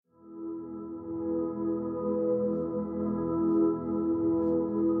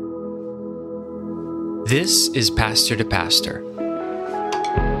This is Pastor to Pastor,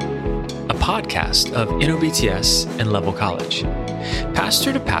 a podcast of NOBTS and Level College.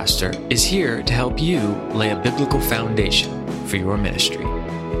 Pastor to Pastor is here to help you lay a biblical foundation for your ministry.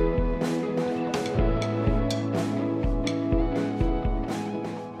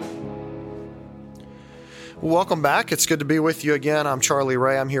 Welcome back. It's good to be with you again. I'm Charlie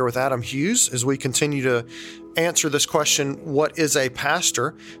Ray. I'm here with Adam Hughes as we continue to answer this question, what is a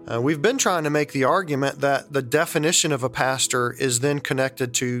pastor? We've been trying to make the argument that the definition of a pastor is then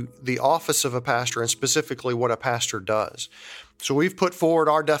connected to the office of a pastor and specifically what a pastor does. So we've put forward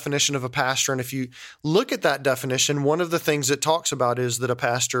our definition of a pastor, and if you look at that definition, one of the things it talks about is that a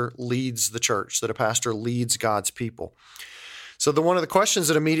pastor leads the church, that a pastor leads God's people. So one of the questions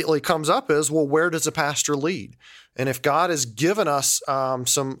that immediately comes up is, well, where does a pastor lead? And if God has given us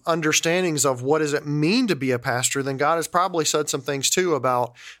some understandings of what does it mean to be a pastor, then God has probably said some things too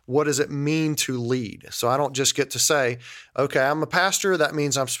about what does it mean to lead. So I don't just get to say, okay, I'm a pastor, that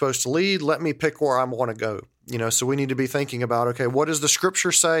means I'm supposed to lead. Let me pick where I want to go. So we need to be thinking about, okay, what does the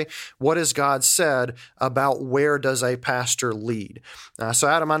scripture say? What has God said about where does a pastor lead? So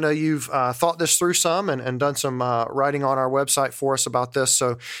Adam, I know you've thought this through some and done some writing on our website for us about this.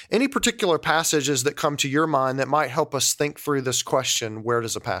 So any particular passages that come to your mind that might help us think through this question, where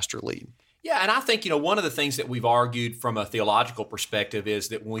does a pastor lead? Yeah, and I think, one of the things that we've argued from a theological perspective is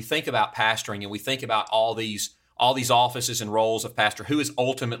that when we think about pastoring and we think about all these offices and roles of pastor, who is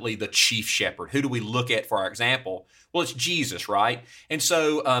ultimately the chief shepherd? Who do we look at for our example? Well, it's Jesus, right? And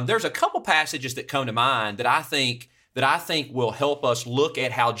so there's a couple passages that come to mind that I think will help us look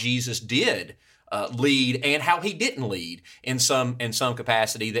at how Jesus did lead and how he didn't lead in some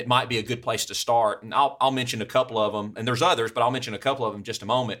capacity. That might be a good place to start. And I'll mention a couple of them, and there's others, but I'll mention a couple of them in just a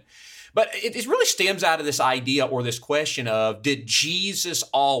moment. But it really stems out of this idea or this question of, did Jesus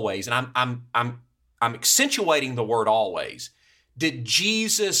always, and I'm accentuating the word always. Did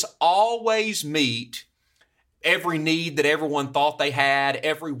Jesus always meet every need that everyone thought they had,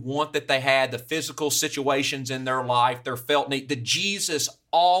 every want that they had, the physical situations in their life, their felt need? Did Jesus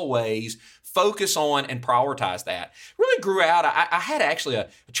always focus on and prioritize that? Really grew out. I had actually a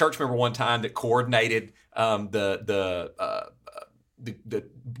church member one time that coordinated the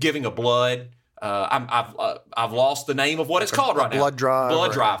giving of blood. I've lost the name of what it's called right now. Blood drive.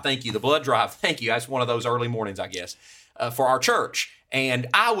 Blood drive. Thank you. The blood drive. Thank you. That's one of those early mornings, I guess, for our church. And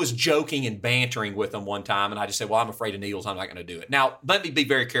I was joking and bantering with them one time, and I just said, well, I'm afraid of needles. I'm not going to do it. Now, let me be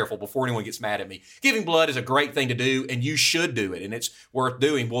very careful before anyone gets mad at me. Giving blood is a great thing to do, and you should do it, and it's worth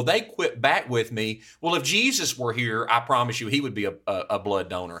doing. Well, they quit back with me. Well, if Jesus were here, I promise you he would be a blood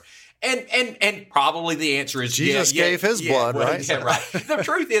donor. And probably the answer is Jesus gave his blood, right? Yeah, right. The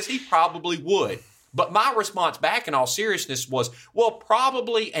truth is he probably would. But my response back in all seriousness was, well,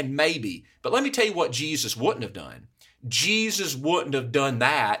 probably and maybe. But let me tell you what Jesus wouldn't have done. Jesus wouldn't have done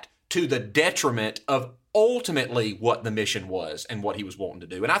that to the detriment of ultimately what the mission was and what he was wanting to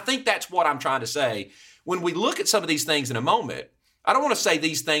do. And I think that's what I'm trying to say. When we look at some of these things in a moment, I don't want to say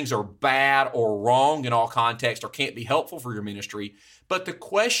these things are bad or wrong in all context or can't be helpful for your ministry, but the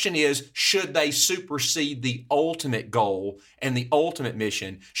question is, should they supersede the ultimate goal and the ultimate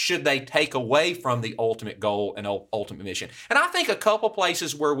mission? Should they take away from the ultimate goal and ultimate mission? And I think a couple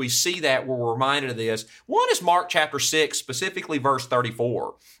places where we see that, where we're reminded of this, one is Mark chapter 6, specifically verse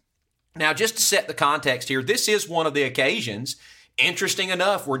 34. Now, just to set the context here, this is one of the occasions, interesting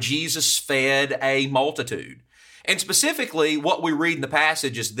enough, where Jesus fed a multitude. And specifically, what we read in the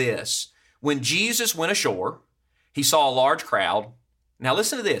passage is this. When Jesus went ashore, he saw a large crowd. Now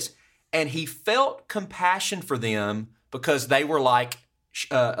listen to this. And he felt compassion for them because they were like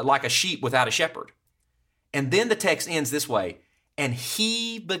a sheep without a shepherd. And then the text ends this way. And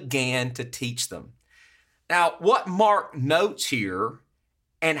he began to teach them. Now, what Mark notes here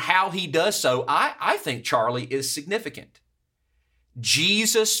and how he does so, I think, Charlie, is significant.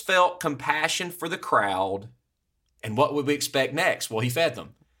 Jesus felt compassion for the crowd. And what would we expect next? Well, he fed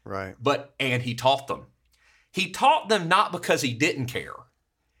them. Right. And he taught them. He taught them not because he didn't care.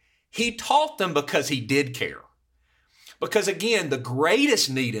 He taught them because he did care. Because again, the greatest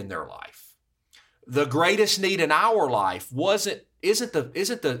need in their life, the greatest need in our life isn't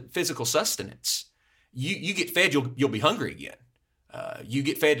the physical sustenance. You get fed, you'll be hungry again. You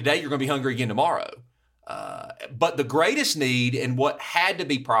get fed today, you're going to be hungry again tomorrow. But the greatest need and what had to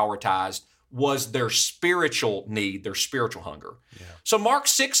be prioritized was their spiritual need, their spiritual hunger. Yeah. So Mark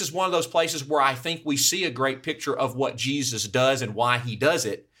 6 is one of those places where I think we see a great picture of what Jesus does and why he does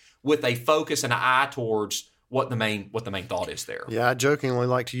it, with a focus and an eye towards what the main thought is there. Yeah, I jokingly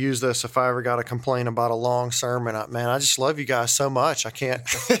like to use this if I ever got to complain about a long sermon. Man, I just love you guys so much. I can't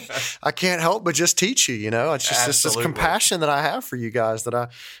I can't help but just teach you, It's just this compassion that I have for you guys that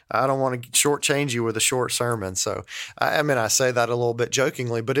I don't want to shortchange you with a short sermon. So, I say that a little bit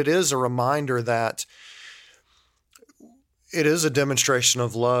jokingly, but it is a reminder that it is a demonstration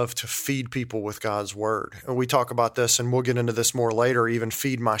of love to feed people with God's word. And we talk about this, and we'll get into this more later. Even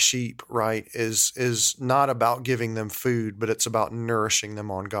feed my sheep, right, is not about giving them food, but it's about nourishing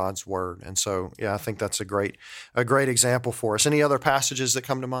them on God's word. And so, I think that's a great example for us. Any other passages that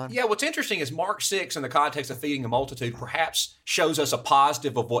come to mind? Yeah, what's interesting is Mark 6, in the context of feeding a multitude, perhaps shows us a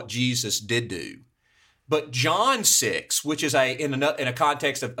positive of what Jesus did do. But John 6, which is in a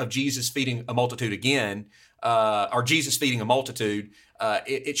context of Jesus feeding a multitude again, or Jesus feeding a multitude,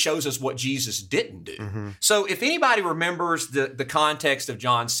 it shows us what Jesus didn't do. Mm-hmm. So if anybody remembers the context of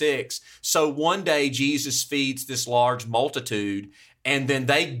John 6, so one day Jesus feeds this large multitude, and then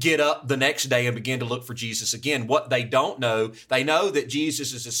they get up the next day and begin to look for Jesus again. What they don't know, they know that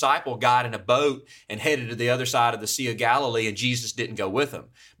Jesus' disciple got in a boat and headed to the other side of the Sea of Galilee, and Jesus didn't go with them.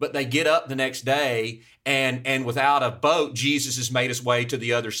 But they get up the next day, and without a boat, Jesus has made his way to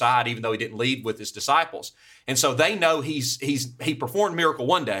the other side, even though he didn't leave with his disciples. And so they know he performed a miracle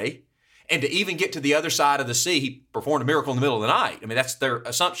one day, and to even get to the other side of the sea, he performed a miracle in the middle of the night. I mean, that's their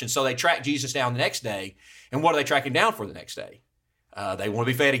assumption. So they track Jesus down the next day, and what are they tracking down for the next day? They want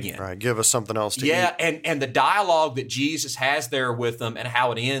to be fed again. Right, give us something else to eat. Yeah, and the dialogue that Jesus has there with them and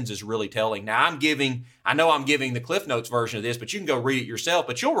how it ends is really telling. Now, I know I'm giving the Cliff Notes version of this, but you can go read it yourself,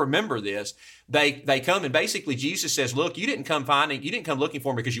 but you'll remember this. They come, and basically Jesus says, look, you didn't come looking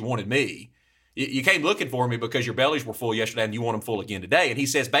for me because you wanted me. You came looking for me because your bellies were full yesterday and you want them full again today. And he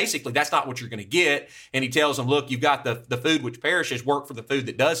says, basically, that's not what you're going to get. And he tells them, look, you've got the food which perishes, work for the food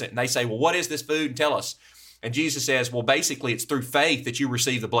that doesn't. And they say, well, what is this food? And tell us. And Jesus says, well, basically, it's through faith that you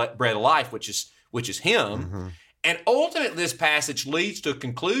receive the bread of life, which is him. Mm-hmm. And ultimately, this passage leads to a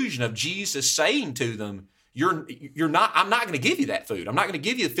conclusion of Jesus saying to them, I'm not going to give you that food. I'm not going to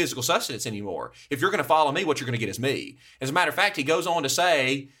give you the physical sustenance anymore. If you're going to follow me, what you're going to get is me. As a matter of fact, he goes on to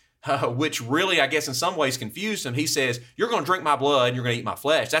say, which really, I guess, in some ways confused him. He says, you're going to drink my blood and you're going to eat my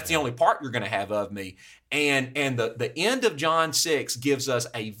flesh. That's the only part you're going to have of me. And the end of John 6 gives us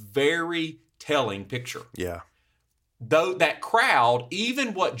a very telling picture. Yeah. Though that crowd,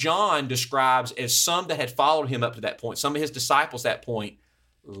 even what John describes as some that had followed him up to that point, some of his disciples at that point,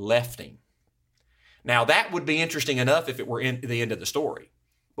 left him. Now, that would be interesting enough if it were in the end of the story.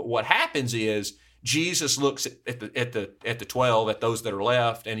 But what happens is Jesus looks at the 12, at those that are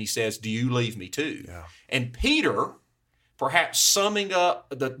left, and he says, do you leave me too? Yeah. And Peter, perhaps summing up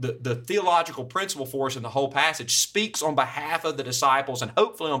the theological principle for us in the whole passage, speaks on behalf of the disciples and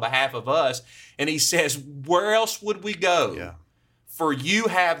hopefully on behalf of us. And he says, where else would we go? Yeah. For you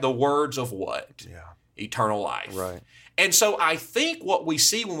have the words of what? Yeah. Eternal life. Right. And so I think what we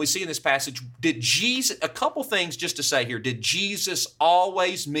see when we see in this passage, a couple things just to say here. Did Jesus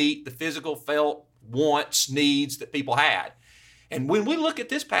always meet the physical felt wants, needs that people had? And when we look at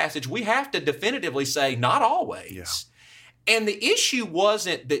this passage, we have to definitively say, not always. Yeah. And the issue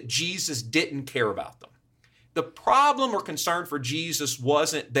wasn't that Jesus didn't care about them. The problem or concern for Jesus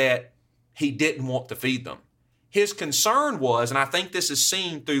wasn't that he didn't want to feed them. His concern was, and I think this is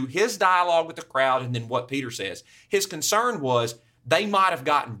seen through his dialogue with the crowd and then what Peter says, his concern was they might have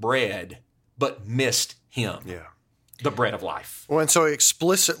gotten bread, but missed him. Yeah. The bread of life. Well, and so he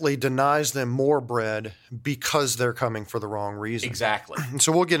explicitly denies them more bread because they're coming for the wrong reason. Exactly. And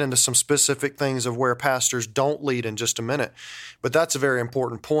so we'll get into some specific things of where pastors don't lead in just a minute. But that's a very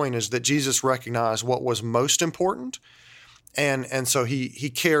important point, is that Jesus recognized what was most important. And so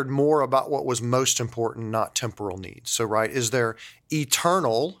he cared more about what was most important, not temporal needs. So, right, is their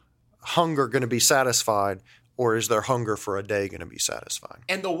eternal hunger going to be satisfied, or is their hunger for a day going to be satisfied?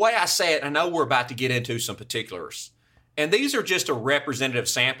 And the way I say it, I know we're about to get into some particulars. And these are just a representative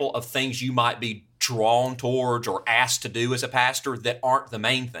sample of things you might be drawn towards or asked to do as a pastor that aren't the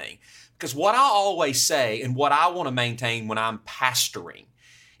main thing. Because what I always say and what I want to maintain when I'm pastoring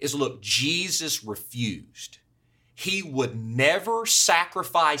is, look, Jesus refused. He would never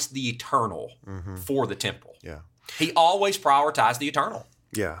sacrifice the eternal for the temporal. Yeah. He always prioritized the eternal.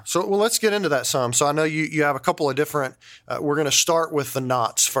 Yeah. So, well, let's get into that some. So I know you have a couple of different, we're going to start with the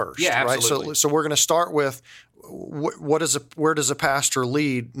nots first. Yeah, absolutely. Right? So we're going to start with where does a pastor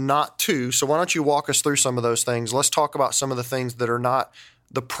lead, not to. So why don't you walk us through some of those things? Let's talk about some of the things that are not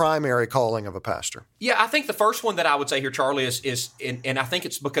the primary calling of a pastor. Yeah, I think the first one that I would say here, Charlie, is and I think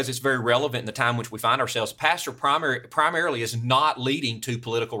it's because it's very relevant in the time in which we find ourselves. Pastor primarily is not leading to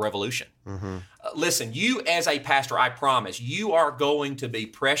political revolution. Mm-hmm. Listen, you as a pastor, I promise, you are going to be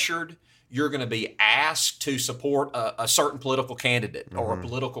pressured. You're going to be asked to support a certain political candidate or a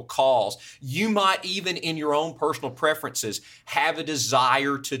political cause. You might even in your own personal preferences have a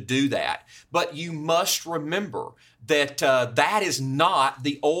desire to do that. But you must remember that that is not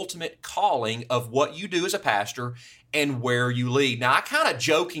the ultimate calling of what you do as a pastor and where you lead. Now, I kind of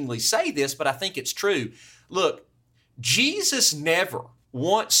jokingly say this, but I think it's true. Look, Jesus never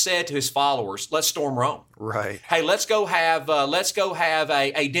once said to his followers, let's storm Rome. Right. Hey, let's go have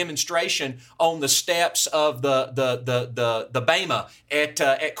a demonstration on the steps of the Bema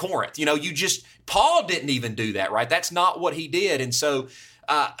at Corinth. You know, Paul didn't even do that, right? That's not what he did. And so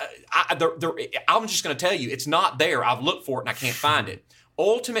I'm just going to tell you, it's not there. I've looked for it and I can't find it.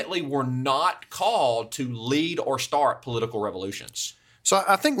 Ultimately, we're not called to lead or start political revolutions. So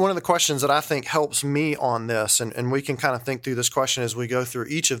I think one of the questions that I think helps me on this, and we can kind of think through this question as we go through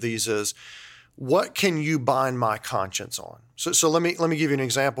each of these, is what can you bind my conscience on? So let me give you an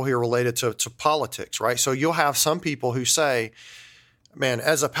example here related to politics, right? So you'll have some people who say, man,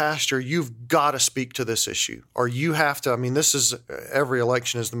 as a pastor, you've got to speak to this issue, or you have to. I mean, every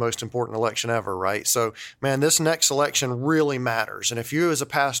election is the most important election ever, right? So, man, this next election really matters. And if you as a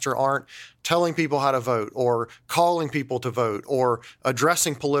pastor aren't telling people how to vote or calling people to vote or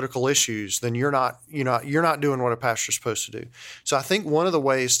addressing political issues, then you're not doing what a pastor's supposed to do. So I think one of the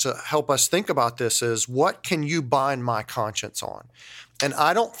ways to help us think about this is, what can you bind my conscience on? And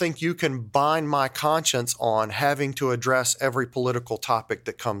I don't think you can bind my conscience on having to address every political topic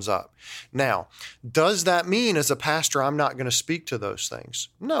that comes up. Now, does that mean as a pastor I'm not going to speak to those things?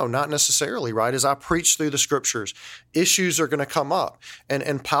 No, not necessarily, right? As I preach through the scriptures, issues are going to come up.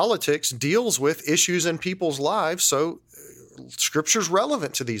 And politics deals with issues in people's lives, so Scripture's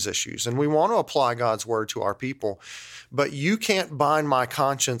relevant to these issues, and we want to apply God's word to our people. But you can't bind my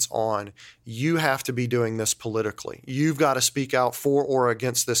conscience on, you have to be doing this politically. You've got to speak out for or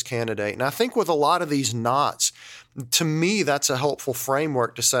against this candidate. And I think with a lot of these nots, to me, that's a helpful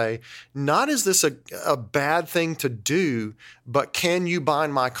framework to say, not is this a bad thing to do, but can you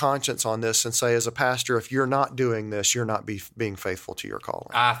bind my conscience on this and say, as a pastor, if you're not doing this, you're not being faithful to your calling.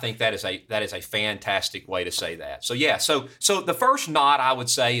 I think that is a fantastic way to say that. So yeah, so the first knot I would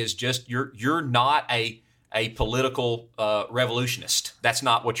say is just you're not a political revolutionist. That's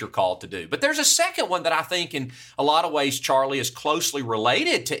not what you're called to do. But there's a second one that I think in a lot of ways, Charlie, is closely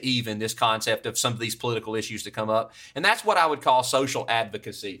related to even this concept of some of these political issues that come up, and that's what I would call social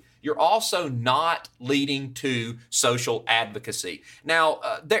advocacy. You're also not leading to social advocacy. Now,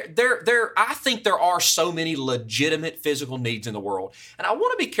 I think there are so many legitimate physical needs in the world, and I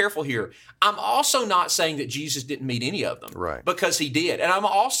want to be careful here. I'm also not saying that Jesus didn't meet any of them, right? Because he did. And I'm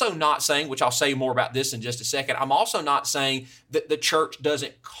also not saying, which I'll say more about this in just a second, I'm also not saying that the church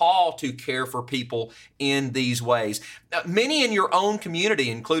doesn't call to care for people in these ways. Many in your own community,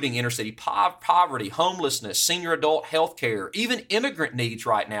 including inner city poverty, homelessness, senior adult health care, even immigrant needs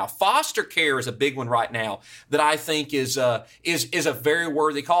right now. Foster care is a big one right now that I think is a very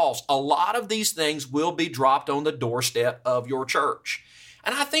worthy cause. A lot of these things will be dropped on the doorstep of your church.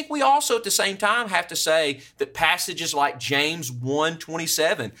 And I think we also at the same time have to say that passages like James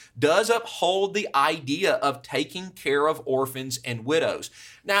 1:27 does uphold the idea of taking care of orphans and widows.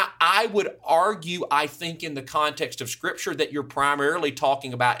 Now, I would argue, I think in the context of Scripture, that you're primarily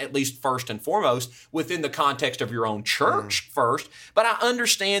talking about, at least first and foremost, within the context of your own church first, but I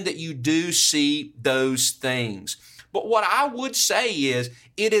understand that you do see those things. But what I would say is,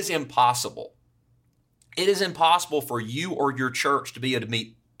 it is impossible. It is impossible for you or your church to be able to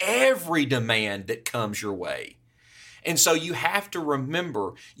meet every demand that comes your way. And so you have to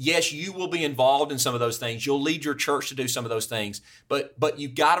remember, yes, you will be involved in some of those things. You'll lead your church to do some of those things. But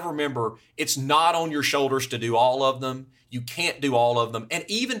you've got to remember, it's not on your shoulders to do all of them. You can't do all of them. And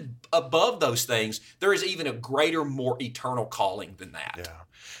even above those things, there is even a greater, more eternal calling than that. Yeah.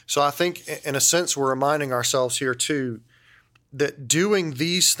 So I think, in a sense, we're reminding ourselves here, too, that doing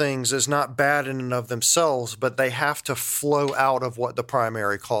these things is not bad in and of themselves, but they have to flow out of what the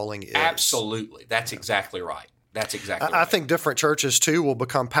primary calling is. Absolutely. That's exactly right. That's exactly right. I think different churches, too, will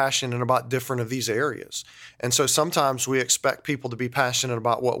become passionate about different of these areas. And so sometimes we expect people to be passionate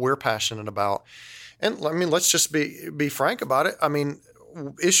about what we're passionate about. And I mean, let's just be frank about it. I mean,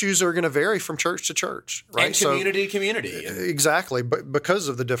 issues are going to vary from church to church, right? And community to community. Exactly, but because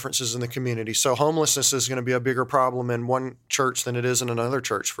of the differences in the community. So homelessness is going to be a bigger problem in one church than it is in another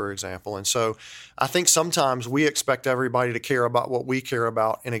church, for example. And so I think sometimes we expect everybody to care about what we care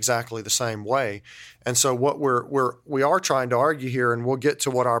about in exactly the same way. And so what we are trying to argue here, and we'll get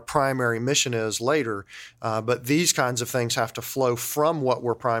to what our primary mission is later, but these kinds of things have to flow from what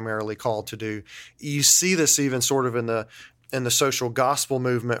we're primarily called to do. You see this even sort of in the social gospel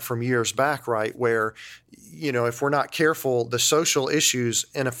movement from years back, right, where, if we're not careful, the social issues,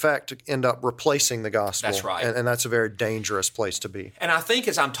 in effect, end up replacing the gospel. That's right. And that's a very dangerous place to be. And I think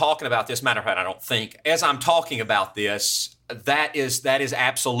as I'm talking about this, matter of fact, I don't think, as I'm talking about this, that is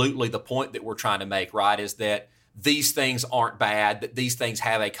absolutely the point that we're trying to make, right, is that these things aren't bad, that these things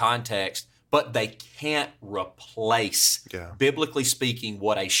have a context, but they can't replace, biblically speaking,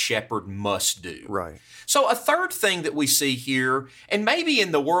 what a shepherd must do. Right. So a third thing that we see here, and maybe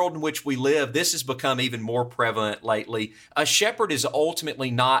in the world in which we live, this has become even more prevalent lately, a shepherd is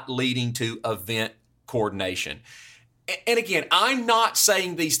ultimately not leading to event coordination. And again, I'm not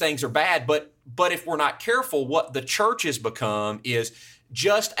saying these things are bad, but if we're not careful, what the church has become is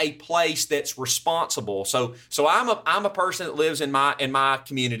just a place that's responsible. So I'm a person that lives in my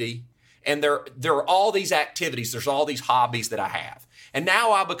community, and there are all these activities, there's all these hobbies that I have. And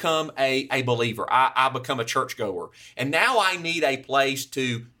now I become a believer. I become a churchgoer. And now I need a place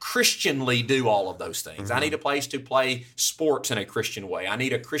to Christianly do all of those things. Mm-hmm. I need a place to play sports in a Christian way. I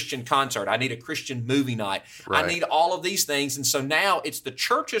need a Christian concert. I need a Christian movie night. Right. I need all of these things. And so now it's the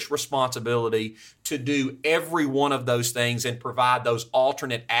church's responsibility to do every one of those things and provide those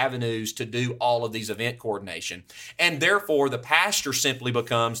alternate avenues to do all of these event coordination. And therefore, the pastor simply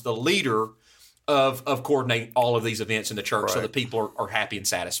becomes the leader of coordinating all of these events in the church, so that people are happy and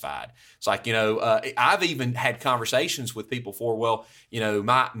satisfied. It's like, I've even had conversations with people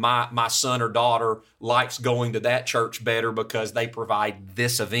my son or daughter likes going to that church better because they provide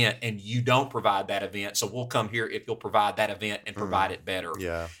this event and you don't provide that event. So we'll come here if you'll provide that event and provide it better.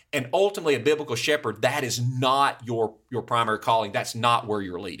 Yeah. And ultimately, a biblical shepherd, that is not your primary calling. That's not where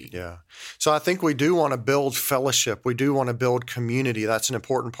you're leading. Yeah. So I think we do want to build fellowship. We do want to build community. That's an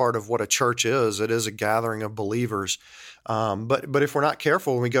important part of what a church is. It is a gathering of believers. But if we're not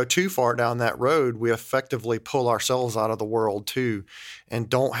careful, when we go too far down that road, we effectively pull ourselves out of the world too, and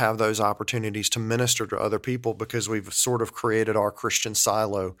don't have those opportunities to minister to other people because we've sort of created our Christian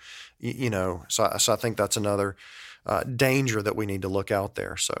silo, So I think that's another danger that we need to look out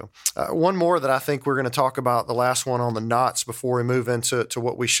there. So one more that I think we're going to talk about, the last one on the knots before we move into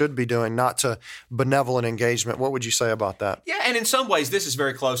what we should be doing, not to benevolent engagement. What would you say about that? Yeah, and in some ways, this is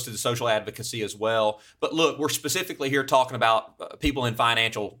very close to the social advocacy as well. But look, we're specifically here talking about people in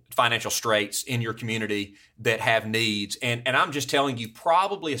financial straits in your community that have needs. And I'm just telling you,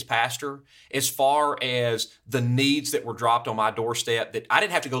 probably as pastor, as far as the needs that were dropped on my doorstep that I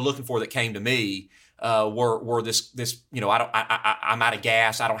didn't have to go looking for that came to me, were this I'm out of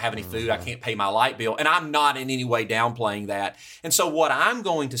gas, I don't have any food, I can't pay my light bill, and I'm not in any way downplaying that. And so what I'm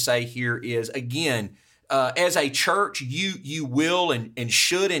going to say here is, again, as a church, you will and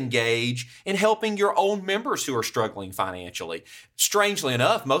should engage in helping your own members who are struggling financially. Strangely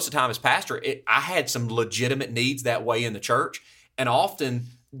enough, most of the time as pastor, I had some legitimate needs that way in the church, and often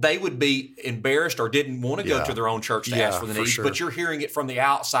they would be embarrassed or didn't want to go to their own church to ask for the needs, but you're hearing it from the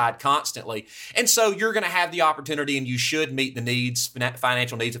outside constantly. And so you're going to have the opportunity, and you should meet the needs,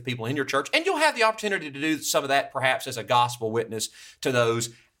 financial needs of people in your church, and you'll have the opportunity to do some of that perhaps as a gospel witness to those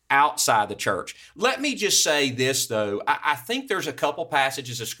outside the church. Let me just say this, though. I think there's a couple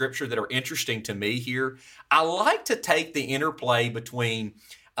passages of Scripture that are interesting to me here. I like to take the interplay between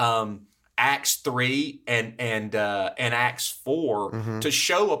Acts 3 and Acts 4 to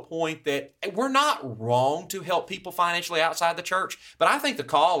show a point that we're not wrong to help people financially outside the church, but I think the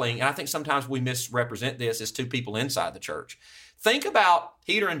calling, and I think sometimes we misrepresent this as two people inside the church. Think about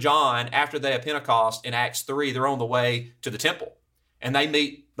Peter and John after the day of Pentecost in Acts 3. They're on the way to the temple, and they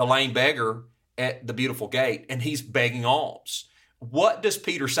meet the lame beggar at the beautiful gate, and he's begging alms. What does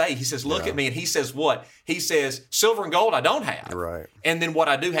Peter say? He says, look at me. And he says what? He says, silver and gold I don't have. Right. And then what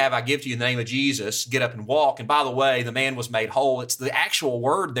I do have, I give to you in the name of Jesus. Get up and walk. And by the way, the man was made whole. It's the actual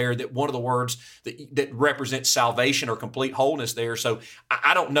word there, that one of the words that represents salvation or complete wholeness there. So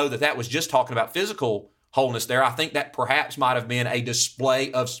I don't know that was just talking about physical wholeness there. I think that perhaps might have been a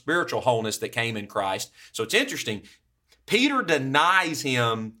display of spiritual wholeness that came in Christ. So it's interesting. Peter denies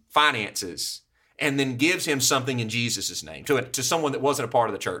him finances and then gives him something in Jesus' name to someone that wasn't a part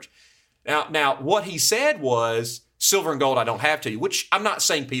of the church. Now, what he said was, Silver and gold I don't have to you, which I'm not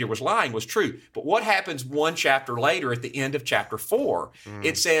saying Peter was lying, was true. But what happens one chapter later at the end of chapter 4?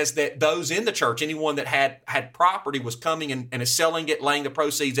 It says that those in the church, anyone that had property was coming and is selling it, laying the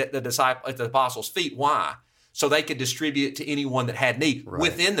proceeds at the apostles' feet. Why? So they could distribute it to anyone that had need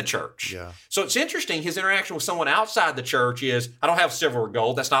within the church. Yeah. So it's interesting, his interaction with someone outside the church is, I don't have silver or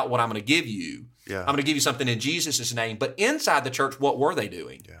gold. That's not what I'm going to give you. Yeah. I'm going to give you something in Jesus' name. But inside the church, what were they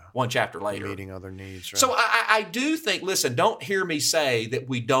doing? Yeah. One chapter later. Meeting other needs. Right? So I do think, listen, don't hear me say that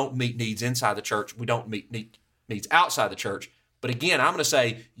we don't meet needs inside the church. We don't meet needs outside the church. But again, I'm going to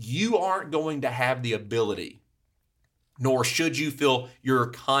say you aren't going to have the ability, nor should you feel your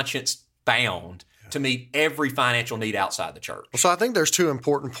conscience bound to meet every financial need outside the church. So I think there's two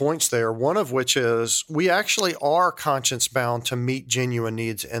important points there, one of which is we actually are conscience bound to meet genuine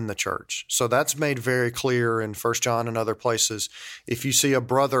needs in the church. So that's made very clear in 1 John and other places. If you see a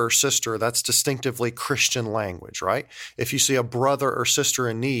brother or sister, that's distinctively Christian language, right? If you see a brother or sister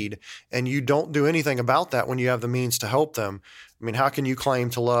in need and you don't do anything about that when you have the means to help them, I mean, how can you claim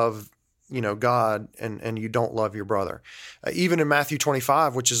to love God, and you don't love your brother? Even in Matthew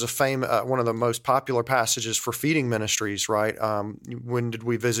 25, which is one of the most popular passages for feeding ministries, right? When did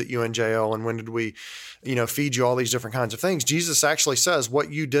we visit you in jail, and when did we, feed you all these different kinds of things? Jesus actually says,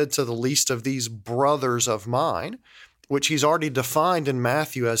 what you did to the least of these brothers of mine, which he's already defined in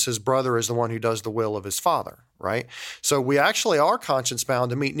Matthew as his brother is the one who does the will of his Father, right? So we actually are conscience bound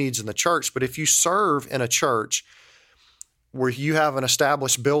to meet needs in the church, but if you serve in a church where you have an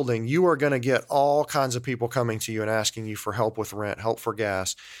established building, you are going to get all kinds of people coming to you and asking you for help with rent, help for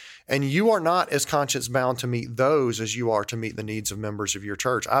gas. And you are not as conscience bound to meet those as you are to meet the needs of members of your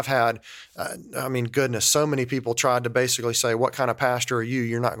church. I've had, so many people tried to basically say, what kind of pastor are you?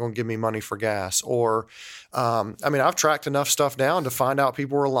 You're not going to give me money for gas. Or, I've tracked enough stuff down to find out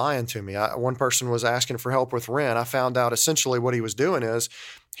people were lying to me. One person was asking for help with rent. I found out essentially what he was doing is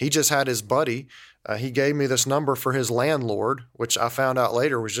he just had his buddy. He gave me this number for his landlord, which I found out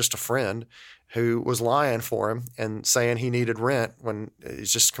later was just a friend who was lying for him and saying he needed rent when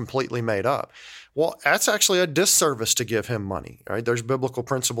it's just completely made up. Well, that's actually a disservice to give him money, right? There's biblical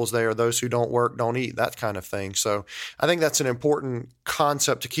principles there. Those who don't work, don't eat, that kind of thing. So I think that's an important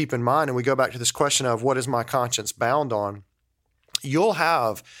concept to keep in mind. And we go back to this question of what is my conscience bound on? You'll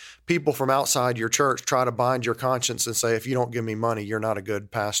have people from outside your church try to bind your conscience and say, if you don't give me money, you're not a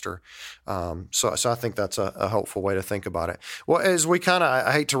good pastor. So I think that's a helpful way to think about it. Well, as we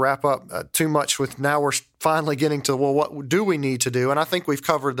I hate to wrap up too much with now we're finally getting to, well, what do we need to do? And I think we've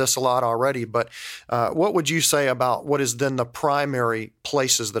covered this a lot already, but what would you say about what is then the primary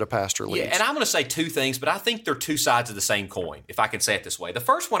places that a pastor leads? Yeah, and I'm going to say two things, but I think they're two sides of the same coin, if I can say it this way. The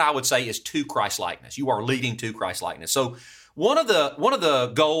first one I would say is to Christ-likeness. You are leading to Christ-likeness. So one of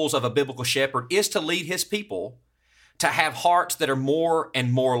the goals of a biblical shepherd is to lead his people to have hearts that are more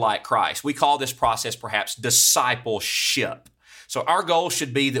and more like Christ. We call this process perhaps discipleship. So our goal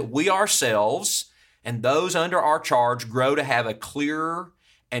should be that we ourselves and those under our charge grow to have a clearer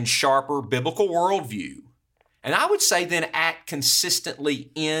and sharper biblical worldview. And I would say then act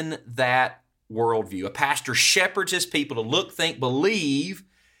consistently in that worldview. A pastor shepherds his people to look, think, believe,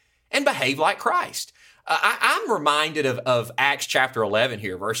 and behave like Christ. I'm reminded of Acts chapter 11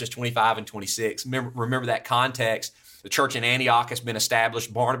 here, verses 25 and 26. Remember that context. The church in Antioch has been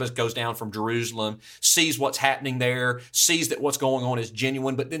established. Barnabas goes down from Jerusalem, sees what's happening there, sees that what's going on is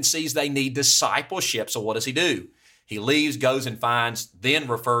genuine, but then sees they need discipleship. So what does he do? He leaves, goes and finds, then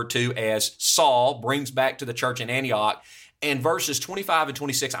referred to as Saul, brings back to the church in Antioch. And verses 25 and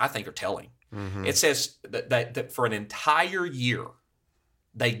 26, I think, are telling. Mm-hmm. It says that for an entire year,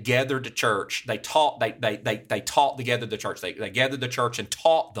 they gathered the church. They taught. They taught together the church. They gathered the church and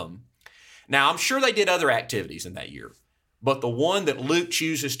taught them. Now, I'm sure they did other activities in that year, but the one that Luke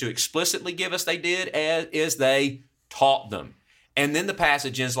chooses to explicitly give us they did is they taught them. And then the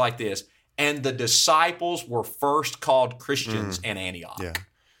passage ends like this: and the disciples were first called Christians in Antioch. Yeah.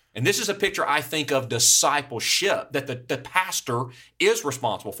 And this is a picture, I think, of discipleship that the pastor is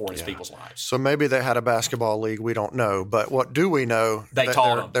responsible for in his people's lives. So maybe they had a basketball league. We don't know. But what do we know? They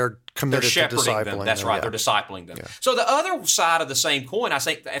taught them. They're committed to discipling them. That's right. Yeah. They're discipling them. Yeah. So the other side of the same coin, I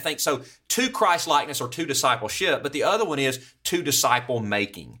think so, to Christ-likeness or to discipleship, but the other one is to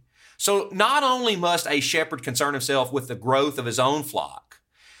disciple-making. So not only must a shepherd concern himself with the growth of his own flock,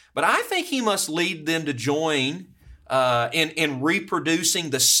 but I think he must lead them to join in reproducing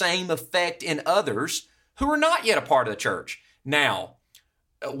the same effect in others who are not yet a part of the church. Now,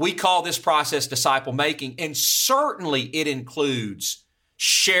 we call this process disciple making, and certainly it includes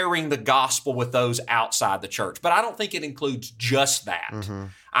sharing the gospel with those outside the church. But I don't think it includes just that. Mm-hmm.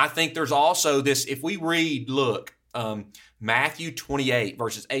 I think there's also this, if we read, look, Matthew 28,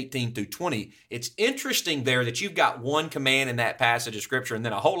 verses 18 through 20. It's interesting there that you've got one command in that passage of Scripture and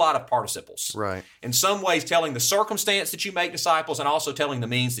then a whole lot of participles. Right. In some ways telling the circumstance that you make disciples and also telling the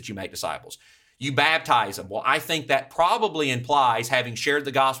means that you make disciples. You baptize them. Well, I think that probably implies having shared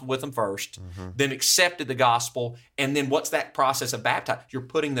the gospel with them first, then accepted the gospel, and then what's that process of baptizing? You're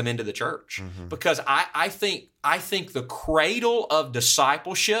putting them into the church. Because I think the cradle of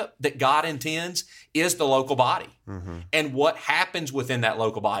discipleship that God intends is the local body. And what happens within that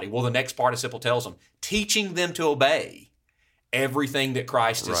local body? Well, the next participle tells them, teaching them to obey everything that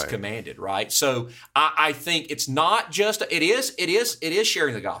Christ has commanded, right? So I think it's not just, it is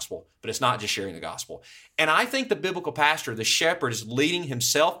sharing the gospel, but it's not just sharing the gospel. And I think the biblical pastor, the shepherd, is leading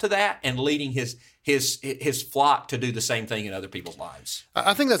himself to that and leading his flock to do the same thing in other people's lives.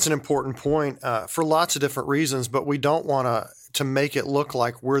 I think that's an important point for lots of different reasons, but we don't want to make it look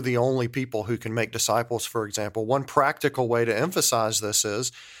like we're the only people who can make disciples, for example. One practical way to emphasize this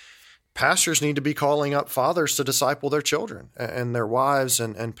is pastors need to be calling up fathers to disciple their children and their wives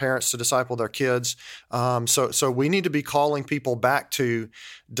and parents to disciple their kids. So we need to be calling people back to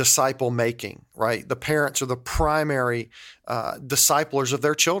disciple making, right? The parents are the primary disciplers of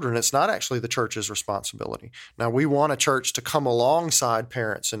their children. It's not actually the church's responsibility. Now, we want a church to come alongside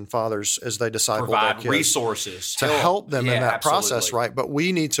parents and fathers as they disciple Provide their kids. Resources. To help them in that process, absolutely. right? But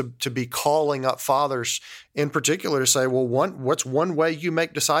we need to be calling up fathers in particular to say, well, what's one way you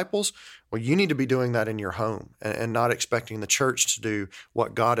make disciples? Well, you need to be doing that in your home and not expecting the church to do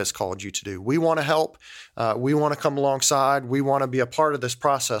what God has called you to do. We want to help. We want to come alongside. We want to be a part of this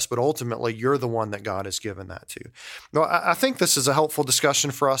process, but ultimately you're the one that God has given that to. Now, I think this is a helpful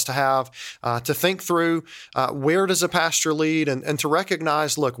discussion for us to have, to think through where does a pastor lead and to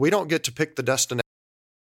recognize, look, we don't get to pick the destination.